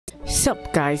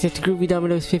Sup guys, it's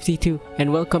groovy52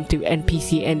 and welcome to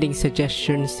NPC Ending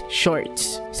Suggestions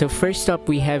Shorts. So first up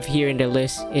we have here in the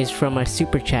list is from a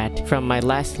super chat from my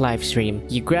last live stream.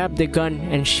 You grab the gun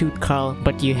and shoot Carl,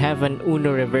 but you have an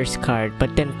Uno reverse card,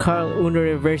 but then Carl Uno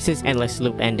reverses endless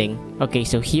loop ending. Okay,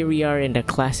 so here we are in the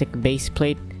classic base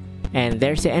plate. And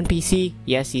there's the NPC.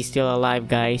 Yes, he's still alive,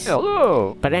 guys.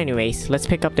 Hello! But anyways, let's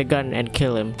pick up the gun and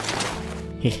kill him.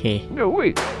 Hehe. No,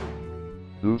 wait.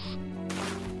 Oof.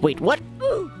 Wait, what?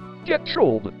 Get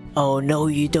trolled. Oh no,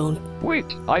 you don't. Wait,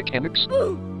 I can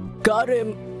Got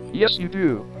him! Yes, you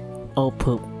do. Oh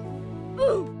poop.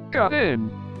 Got in.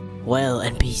 Well,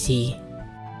 NPC.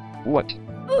 What?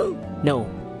 No.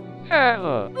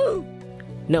 Ah.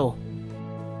 No.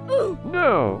 No.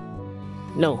 No.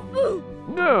 No.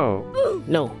 No. No.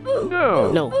 No.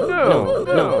 No. No.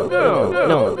 No.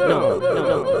 No.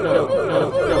 No.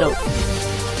 No.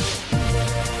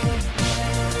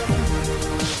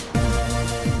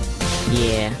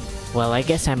 Yeah, well I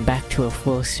guess I'm back to a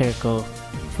full circle,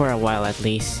 for a while at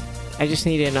least. I just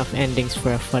need enough endings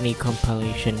for a funny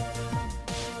compilation.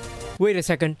 Wait a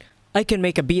second, I can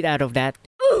make a beat out of that.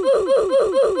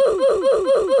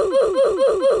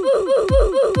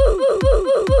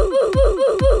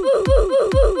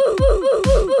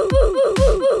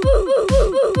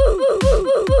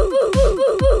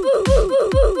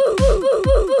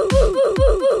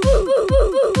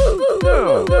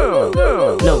 No. No.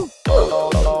 No. No.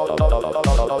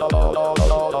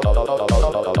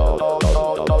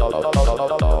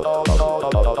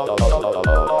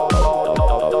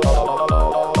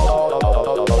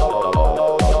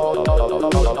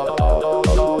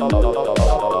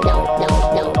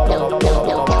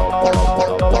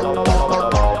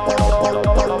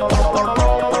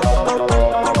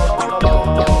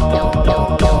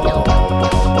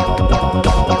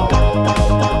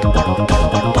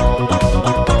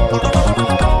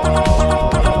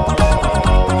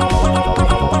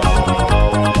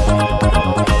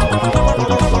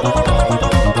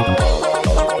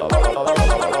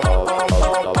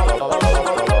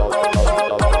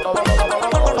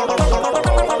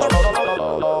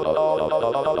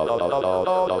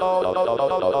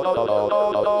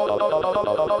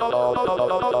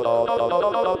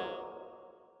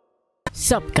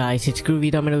 Sup guys, it's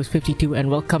groovy52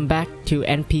 and welcome back to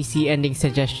NPC Ending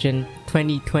Suggestion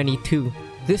 2022.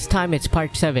 This time it's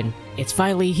part 7. It's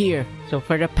finally here. So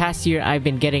for the past year I've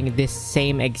been getting this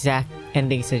same exact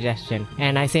ending suggestion,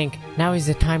 and I think now is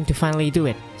the time to finally do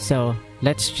it. So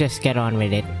let's just get on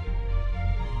with it.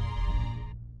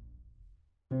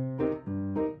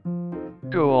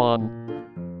 Go on.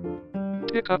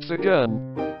 Pick up the gun.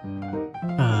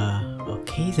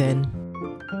 Okay then.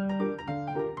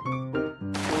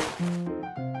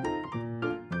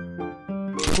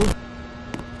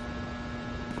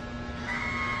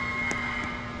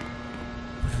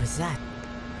 What was that?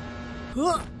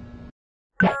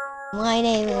 My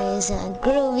name is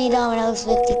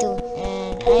groovy52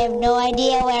 and I have no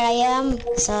idea where I am,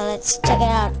 so let's check it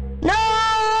out. No!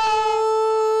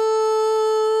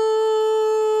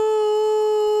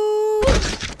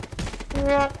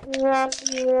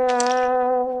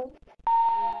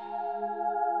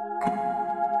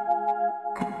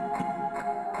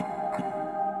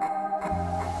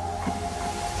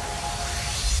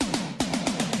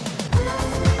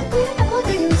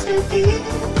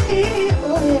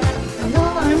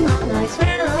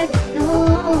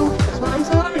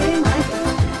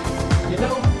 You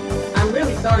know, I'm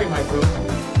really sorry, my bro.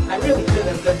 I really shouldn't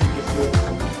have done this to you.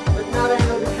 But now that I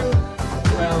know the truth,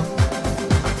 well...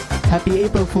 Happy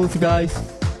April Fools, guys.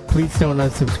 Please don't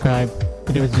unsubscribe.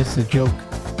 It was just a joke.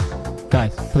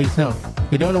 Guys, please no.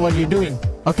 You don't know what you're doing.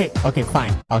 Okay,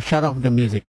 fine. I'll shut off the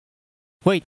music.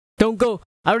 Wait, don't go.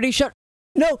 I already shut...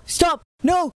 No, stop!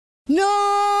 No!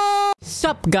 No!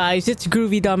 Sup guys, it's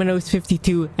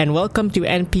groovy52 and welcome to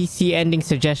NPC Ending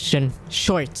Suggestion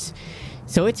Shorts.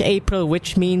 So it's April,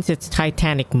 which means it's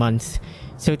Titanic month.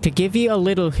 So to give you a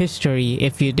little history,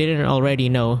 if you didn't already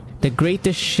know, the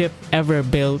greatest ship ever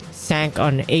built sank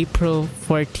on April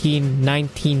 14,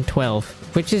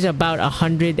 1912, which is about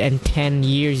 110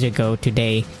 years ago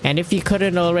today. And if you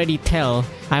couldn't already tell,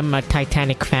 I'm a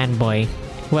Titanic fanboy.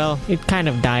 Well, it kind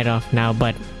of died off now,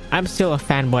 but I'm still a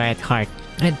fanboy at heart.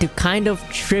 And to kind of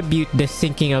tribute the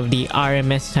sinking of the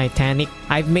RMS Titanic,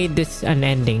 I've made this an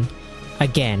ending.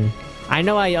 Again. I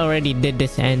know I already did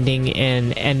this ending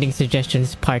in Ending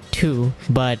Suggestions Part 2,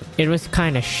 but it was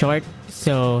kinda short,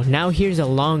 so now here's a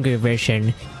longer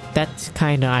version. That's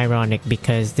kinda ironic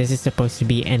because this is supposed to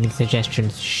be Ending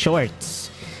Suggestions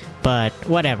Shorts. But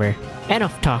whatever.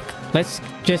 Enough talk. Let's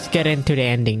just get into the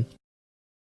ending.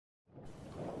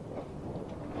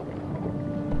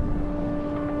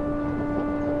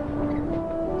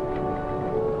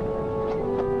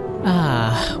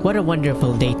 What a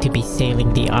wonderful day to be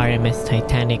sailing the RMS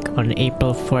Titanic on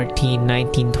April 14,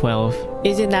 1912.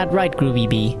 Isn't that right, Groovy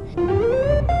B?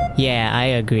 Yeah, I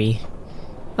agree.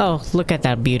 Oh, look at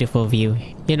that beautiful view.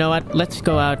 You know what? Let's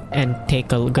go out and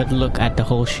take a good look at the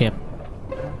whole ship.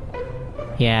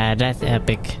 Yeah, that's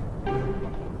epic.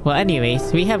 Well,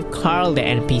 anyways, we have Carl the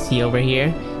NPC over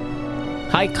here.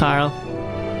 Hi, Carl.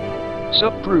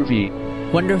 Sup, Groovy?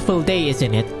 Wonderful day,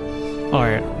 isn't it?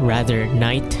 Or rather,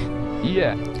 night.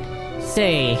 Yeah,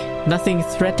 Say, nothing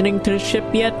threatening to the ship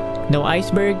yet? No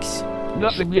icebergs?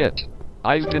 nothing yet.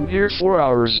 I've been here 4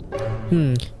 hours.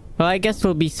 Well, I guess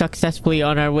we'll be successfully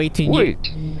on our way to Wait.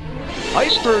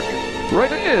 Iceberg,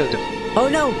 right ahead. Oh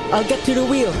no! I'll get to the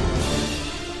wheel!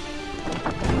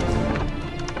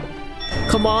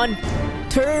 Come on!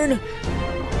 Turn!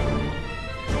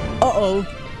 Uh-oh!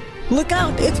 Look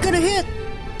out! It's gonna hit!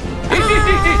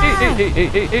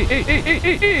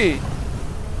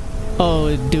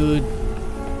 Oh, dude.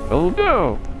 Oh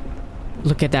no.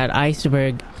 Look at that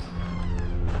iceberg.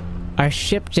 Our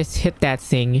ship just hit that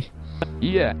thing.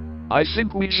 Yeah, I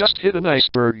think we just hit an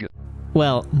iceberg.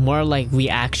 Well, more like we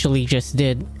actually just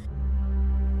did.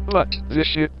 But this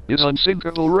ship is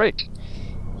unsinkable, right?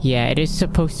 Yeah, it is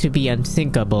supposed to be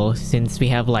unsinkable since we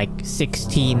have like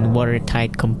 16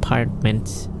 watertight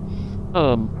compartments.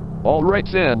 Alright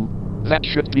then. That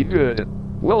should be good.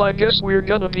 Well, I guess we're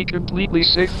gonna be completely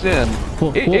safe then.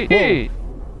 Whoa, whoa, whoa.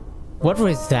 What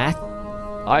was that?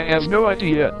 I have no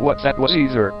idea what that was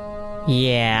either.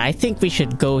 Yeah, I think we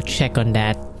should go check on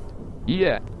that.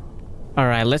 Yeah.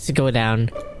 Alright, let's go down.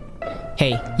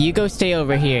 Hey, you go stay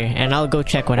over here and I'll go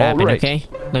check what happened, right. okay?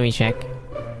 Let me check.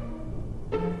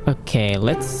 Okay,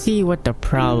 let's see what the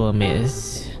problem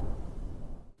is.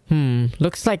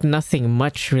 Looks like nothing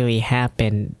much really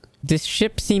happened. This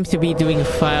ship seems to be doing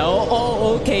fine.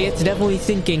 Oh, okay, it's definitely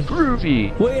sinking.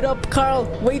 Groovy. Wait up, Carl!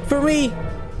 Wait for me!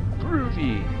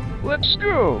 Groovy. Let's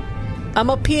go.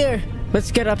 I'm up here!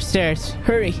 Let's get upstairs.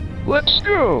 Hurry! Let's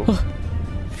go.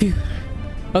 Phew.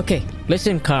 Okay,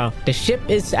 listen, Carl. The ship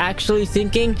is actually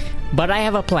sinking, but I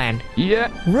have a plan.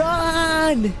 Yeah.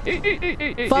 Run!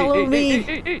 Follow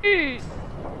me!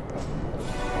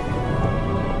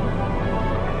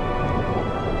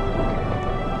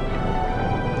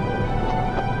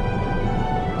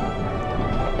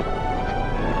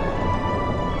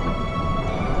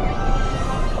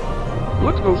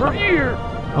 Look over here.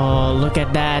 Oh, look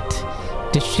at that.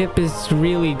 The ship is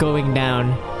really going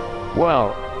down.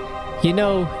 Wow. You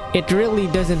know, it really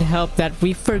doesn't help that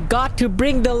we forgot to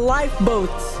bring the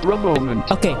lifeboats. For a moment.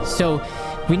 Okay, so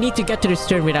we need to get to the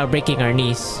stern without breaking our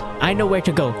knees. I know where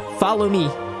to go. Follow me.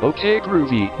 Okay,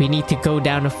 Groovy. We need to go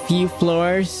down a few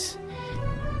floors.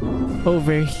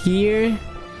 Over here.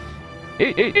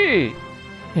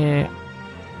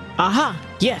 Aha!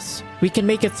 Yes! We can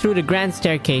make it through the grand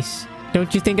staircase.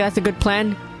 Don't you think that's a good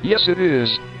plan? Yes, it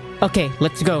is. Okay,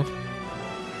 let's go.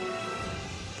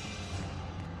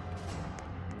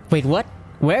 Wait, what?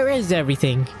 Where is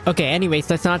everything? Okay, anyways,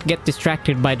 let's not get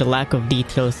distracted by the lack of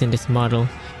details in this model.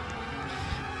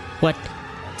 What?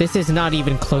 This is not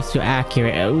even close to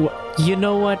accurate. You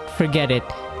know what? Forget it.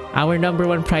 Our number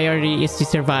one priority is to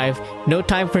survive. No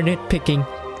time for nitpicking.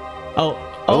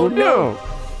 Oh no!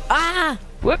 Ah!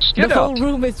 Let's get The out. whole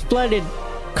room is flooded.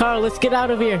 Carl, let's get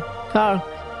out of here. Carl.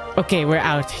 Okay, we're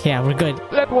out. Yeah, we're good.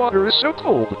 That water is so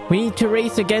cold. We need to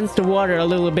race against the water a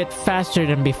little bit faster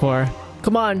than before.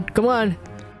 Come on, come on.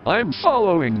 I'm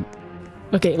following.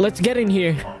 Okay, let's get in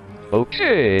here.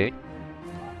 Okay.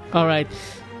 Alright.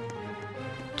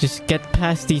 Just get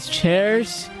past these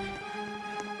chairs.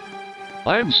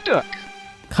 I'm stuck.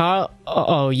 Carl.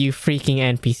 Oh, you freaking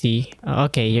NPC.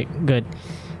 Okay, you're good.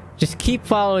 Just keep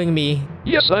following me.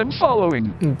 Yes, I'm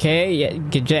following. Okay,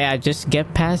 yeah, just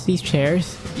get past these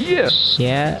chairs. Yes.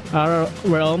 Yeah,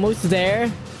 we're almost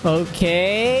there.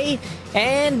 Okay,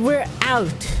 and we're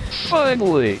out.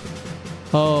 Finally.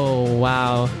 Oh,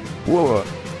 wow. Whoa.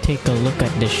 Take a look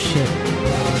at the ship.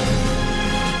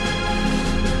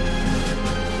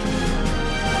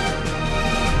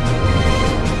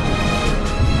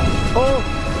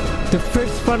 Oh, the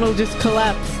first funnel just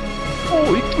collapsed.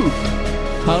 Holy poop.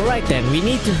 Alright then, we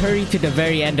need to hurry to the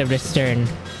very end of the stern.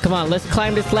 Come on, let's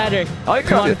climb this ladder. I Come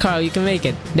got on, it. Carl, you can make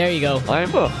it. There you go.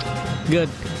 I'm up. Good.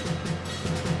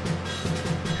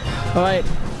 Alright.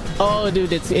 Oh,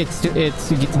 dude,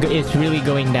 it's really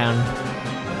going down.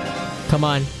 Come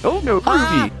on. Oh no,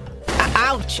 Groovy.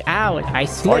 Ouch! Ow! I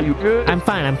slipped. Are you good? I'm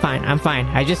fine.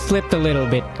 I just slipped a little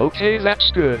bit. Okay, that's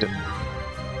good.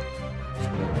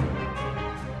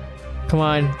 Come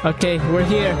on. Okay, we're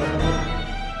here.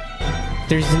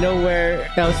 There's nowhere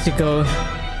else to go.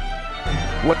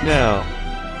 What now?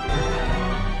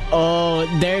 Oh,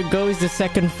 there goes the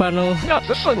second funnel. Not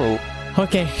the funnel.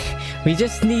 Okay, we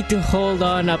just need to hold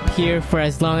on up here for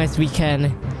as long as we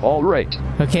can. Alright.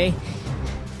 Okay?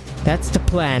 That's the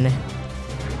plan.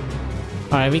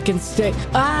 Alright, we can stay.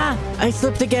 Ah! I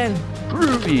slipped again.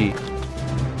 Groovy.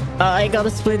 I got a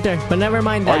splinter, but never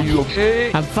mind that. Are you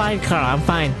okay? I'm fine, Carl. I'm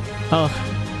fine. Oh.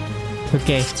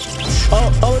 Okay.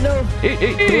 Oh no!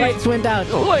 The lights went out.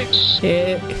 The lights.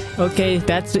 Okay,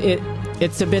 that's it.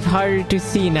 It's a bit harder to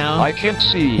see now. I can't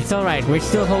see. It's alright, we're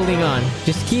still holding on.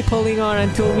 Just keep holding on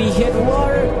until we hit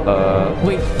water.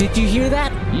 Wait, did you hear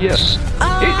that? Yes.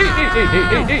 Ah!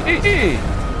 Hey.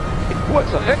 What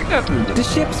the heck happened? The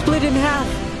ship split in half.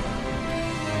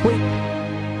 Wait.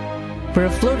 We're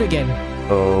afloat again.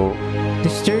 Oh. The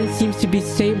stern seems to be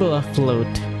stable afloat.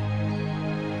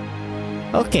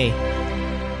 Okay.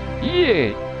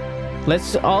 Yeah.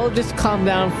 Let's all just calm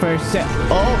down for a sec.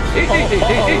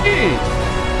 Hey.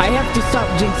 I have to stop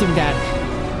jinxing that.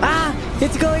 Ah!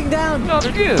 It's going down! Not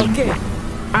again. Okay.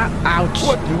 Ouch.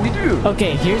 What do we do?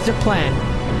 Okay, here's the plan.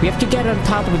 We have to get on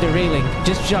top of the railing.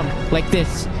 Just jump, like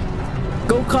this.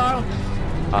 Go, Carl!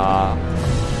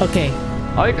 Okay.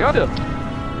 I got it.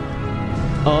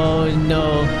 Oh,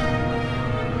 no.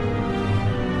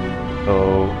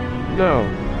 Oh, no.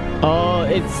 Oh,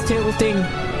 it's tilting.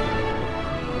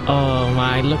 Oh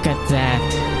my, look at that.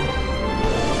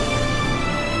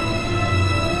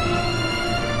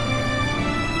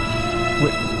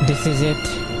 This is it.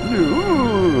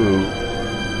 No.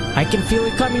 I can feel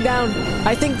it coming down.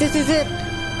 I think this is it.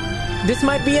 This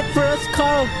might be it for us,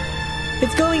 Carl.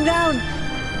 It's going down.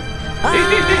 Ah!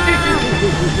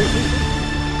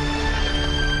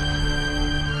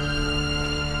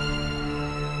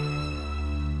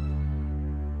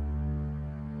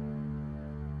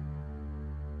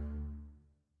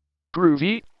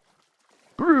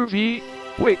 Groovy,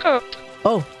 wake up.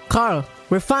 Oh, Carl,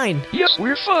 we're fine. Yes,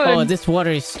 we're fine. Oh, this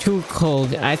water is too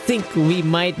cold. I think we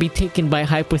might be taken by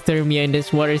hypothermia in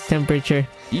this water's temperature.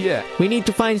 Yeah. We need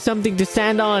to find something to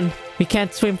stand on. We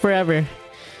can't swim forever.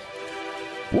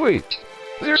 Wait,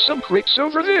 there's some crates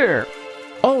over there.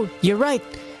 Oh, you're right.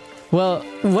 Well,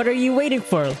 what are you waiting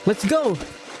for? Let's go.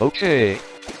 Okay.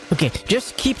 Okay,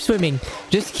 just keep swimming.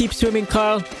 Just keep swimming,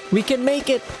 Carl. We can make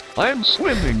it. I'm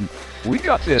swimming. We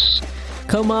got this.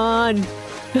 Come on.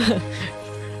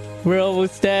 We're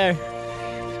almost there.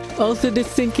 Also, this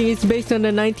sinking is based on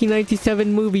the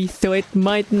 1997 movie, so it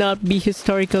might not be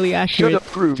historically accurate. Shut up,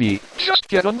 Groovy. Just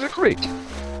get on the crate.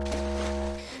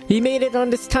 We made it on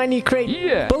this tiny crate.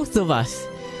 Yeah. Both of us.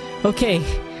 Okay,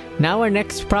 now our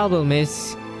next problem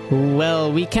is...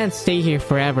 Well, we can't stay here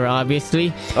forever,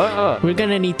 obviously. We're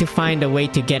gonna need to find a way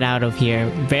to get out of here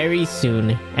very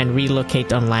soon and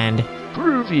relocate on land.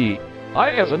 Groovy, I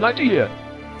have an idea.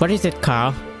 What is it,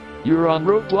 Carl? You're on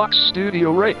Roblox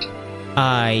Studio, right?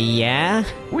 Yeah?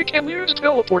 We can use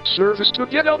teleport service to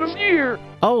get out of here.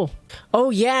 Oh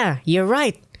yeah, you're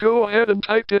right. Go ahead and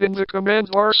type it in the command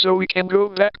bar so we can go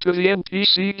back to the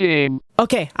NPC game.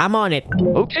 Okay, I'm on it.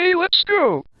 Okay, let's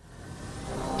go.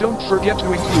 Don't forget to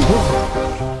include...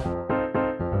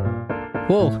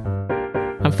 Whoa.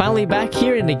 I'm finally back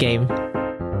here in the game.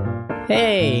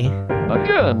 Hey. A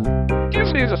gun. Give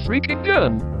me the freaking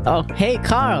gun. Oh, hey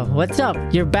Carl, what's up?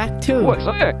 You're back too. What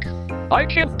the heck? I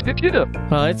can't pick it up.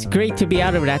 Well, it's great to be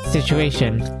out of that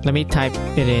situation. Let me type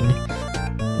it in.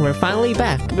 We're finally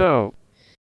back. No.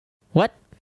 What?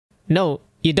 No,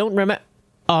 you don't remember...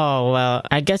 Oh, well,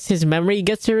 I guess his memory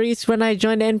gets erased when I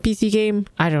join the NPC game?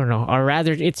 I don't know, or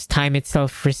rather it's time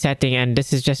itself resetting and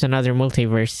this is just another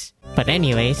multiverse. But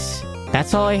anyways,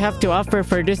 that's all I have to offer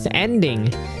for this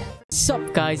ending.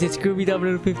 Sup guys, it's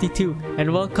groovy0052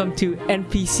 and welcome to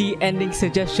NPC Ending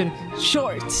Suggestion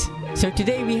Shorts! So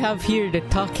today we have here the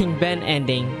Talking Ben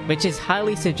ending, which is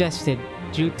highly suggested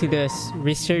due to the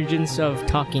resurgence of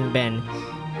Talking Ben.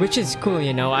 Which is cool,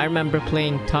 you know, I remember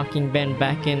playing Talking Ben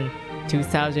back in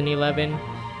 2011.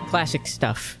 Classic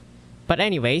stuff. But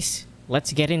anyways,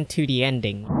 let's get into the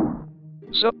ending.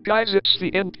 Sup guys, it's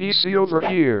the NPC over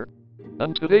here.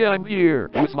 And today I'm here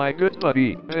with my good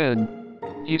buddy, Ben.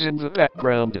 He's in the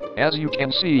background, as you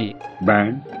can see.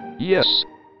 Ben? Yes,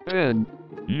 Ben.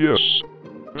 Yes,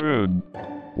 Ben.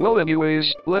 Well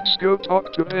anyways, let's go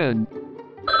talk to Ben.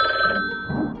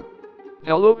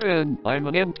 Hello Ben, I'm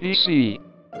an NPC.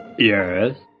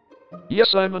 Yes?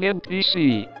 Yes, I'm an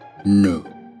NPC. No.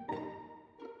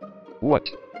 What?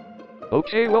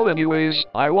 Okay, well anyways,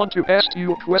 I want to ask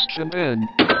you a question Ben.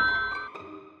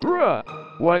 Bruh,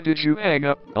 why did you hang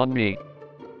up on me?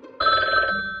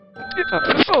 Pick up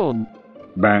the phone.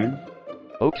 Ben?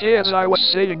 Okay, as I was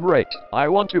saying, right, I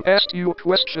want to ask you a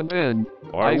question, and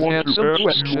I've had some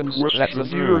questions that the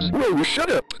viewers... Whoa, shut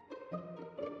up!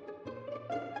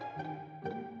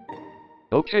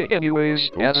 Okay,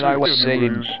 anyways, as I was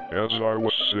saying,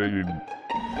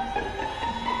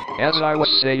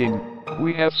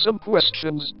 we have some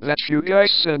questions that you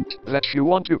guys sent that you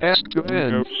want to ask to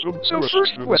Ben. So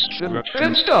first question,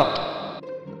 Ben, stop!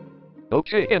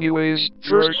 Okay, anyways,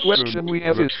 first question we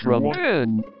have is from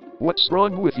Ben. What's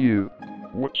wrong with you?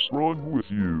 What's wrong with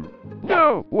you?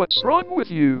 No, what's wrong with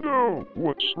you? No,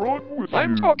 what's wrong with you?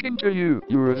 I'm talking to you.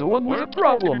 You're the one with a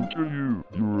problem. I'm talking to you.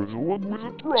 You're the one with a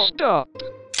problem. Stop.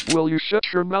 Will you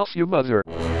shut your mouth, you mother?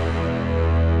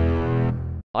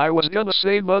 I was gonna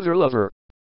say mother lover.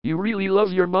 You really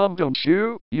love your mom, don't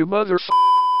you? You mother f***.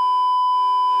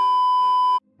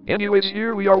 Anyways,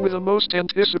 here we are with the most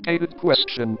anticipated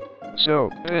question. So,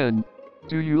 Ben,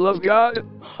 do you love God?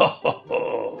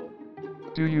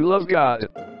 Do you love God?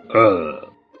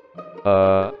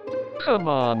 Come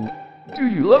on. Do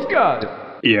you love God?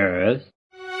 Yes.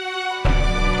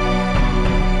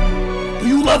 Do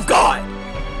you love God?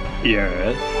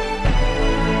 Yes.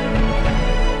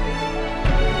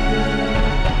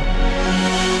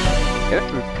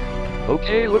 Epic.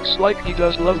 Okay, looks like he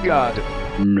does love God.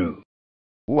 No.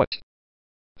 What?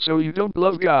 So you don't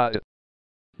love God?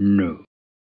 No.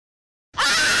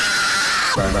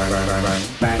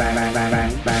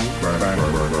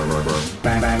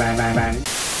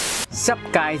 Sup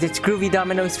guys, it's Groovy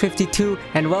Dominoes 52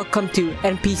 and welcome to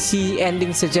NPC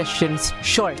Ending Suggestions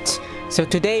Shorts. So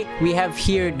today we have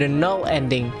here the null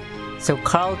ending. So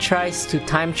Carl tries to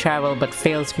time travel but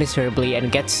fails miserably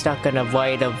and gets stuck in a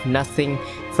void of nothing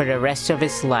for the rest of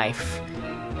his life.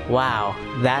 Wow,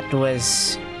 that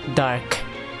was dark.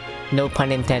 No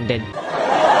pun intended.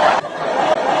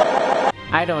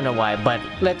 I don't know why, but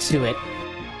let's do it.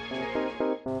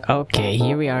 Okay,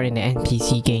 here we are in the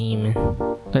NPC game.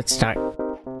 Let's start.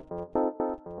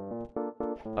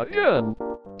 A gun?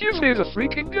 Give me the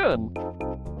freaking gun!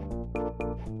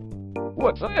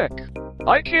 What the heck?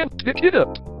 I can't pick it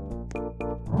up!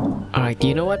 Alright,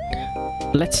 you know what?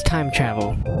 Let's time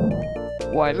travel.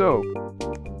 Why though?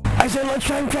 I said let's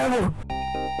time travel!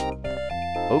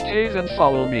 Okay, then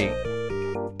follow me.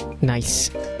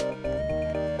 Nice.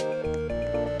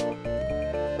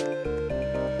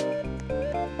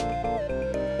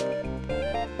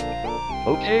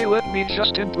 Okay, let me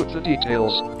just input the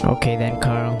details. Okay then,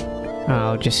 Carl.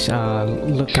 I'll just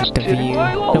look Just at the kidding, view.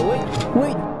 Milo. No,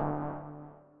 wait!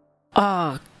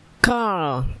 Ah,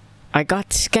 Carl! I got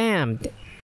scammed.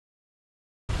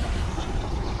 I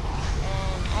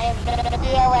have no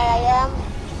idea where I am.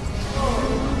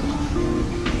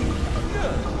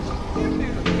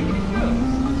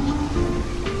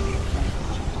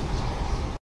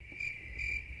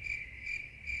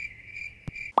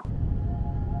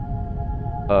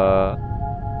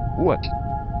 What?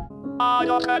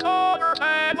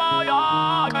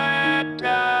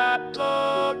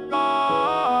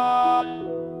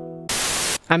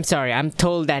 I'm sorry, I'm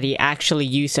told that he actually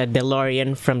used a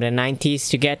DeLorean from the 90s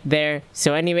to get there.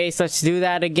 So anyways, let's do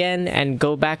that again and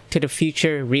go back to the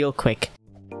future real quick.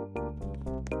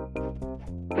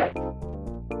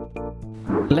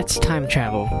 Let's time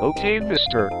travel. Okay,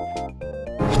 mister.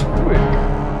 Quick,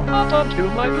 hop onto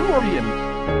my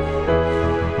DeLorean.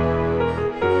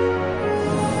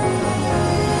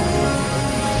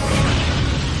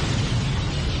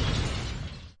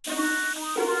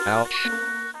 Ouch.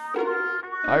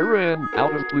 I ran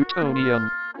out of plutonium.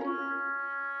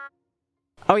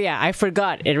 Oh yeah, I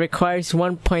forgot. It requires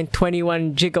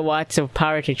 1.21 gigawatts of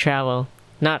power to travel.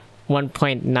 Not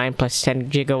 1.9 plus 10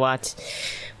 gigawatts.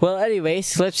 Well,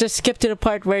 anyways, let's just skip to the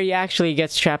part where he actually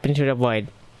gets trapped into the void.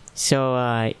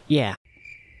 So, yeah.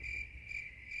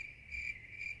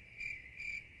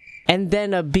 And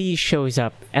then a bee shows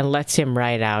up and lets him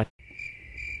ride out.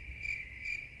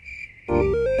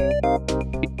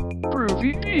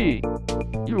 Groovy Bee,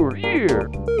 you're here.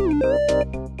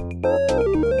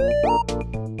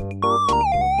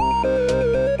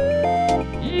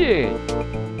 Yay!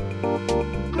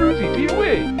 Groovy Bee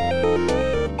away.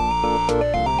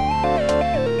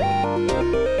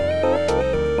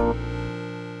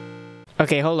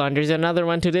 Okay, hold on. There's another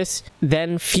one to this.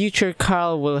 Then future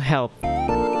Carl will help.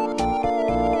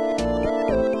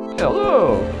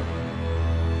 Hello.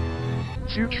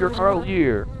 Future Carl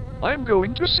here. I'm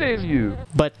going to save you.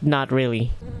 But not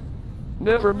really.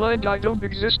 Never mind, I don't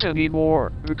exist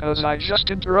anymore, because I just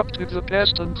interrupted the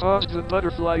past and caused the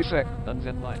butterfly effect, and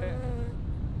then my...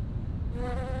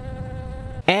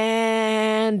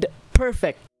 And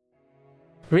perfect.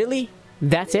 Really?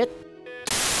 That's it?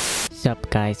 Sup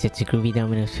guys, it's Groovy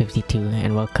Dominoes 52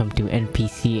 and welcome to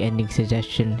NPC ending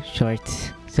suggestion shorts.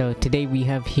 So today we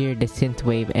have here the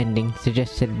synthwave ending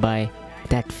suggested by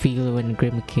that Philo and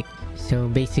Grimkick. So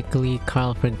basically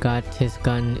Carl forgot his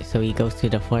gun, so he goes to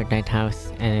the Fortnite house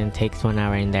and then takes 1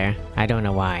 hour in there. I don't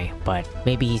know why, but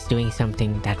maybe he's doing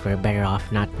something that we're better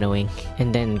off not knowing.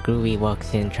 And then Groovy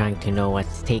walks in trying to know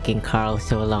what's taking Carl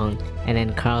so long, and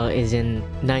then Carl is in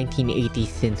 1980s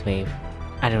synthwave.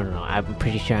 I don't know, I'm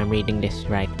pretty sure I'm reading this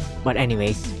right. But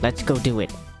anyways, let's go do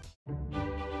it.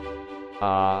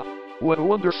 What a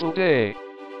wonderful day.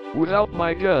 Without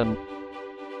my gun.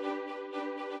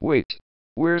 Wait,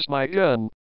 where's my gun?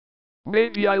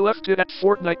 Maybe I left it at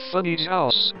Fortnite Funny's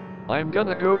house. I'm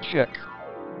gonna go check.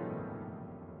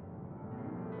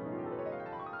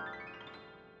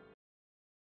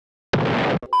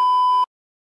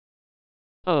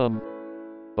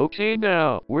 Okay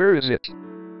now, where is it?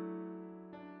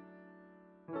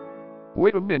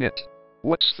 Wait a minute.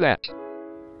 What's that?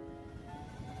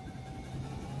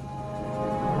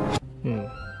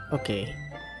 Okay.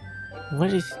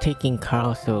 What is taking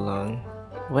Carl so long?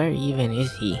 Where even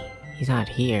is he? He's not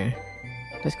here.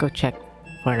 Let's go check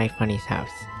Fortnite Funny's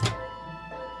house.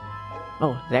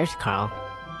 Oh, there's Carl.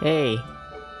 Hey,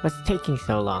 what's taking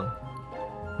so long?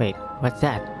 Wait, what's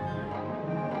that?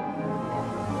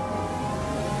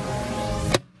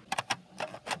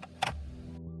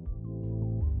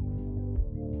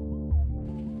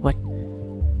 What?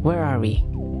 Where are we?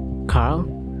 Carl?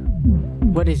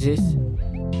 What is this?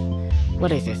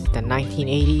 What is this, the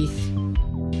 1980s?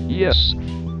 Yes.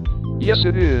 Yes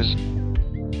it is.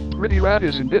 Pretty rad,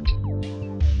 isn't it?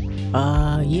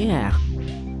 Yeah.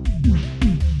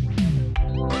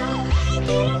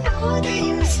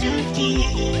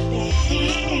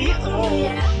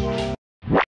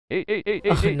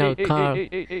 Oh no, Carl.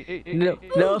 No,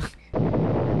 no.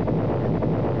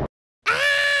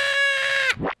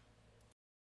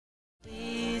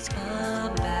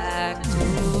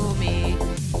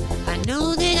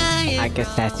 I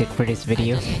guess that's it for this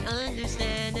video.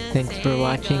 Thanks for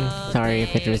watching. Sorry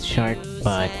if it was short,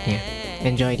 but yeah.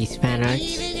 Enjoy these fan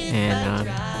arts, and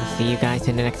I'll see you guys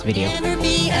in the next video. Never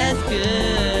be as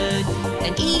good,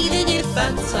 and even if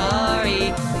I'm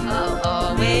sorry, I'll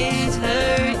always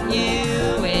hurt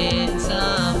you in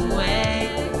some way.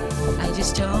 I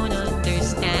just don't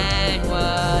understand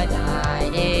what I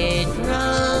did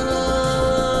wrong.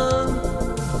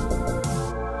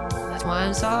 That's why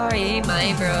I'm sorry,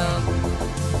 my bro.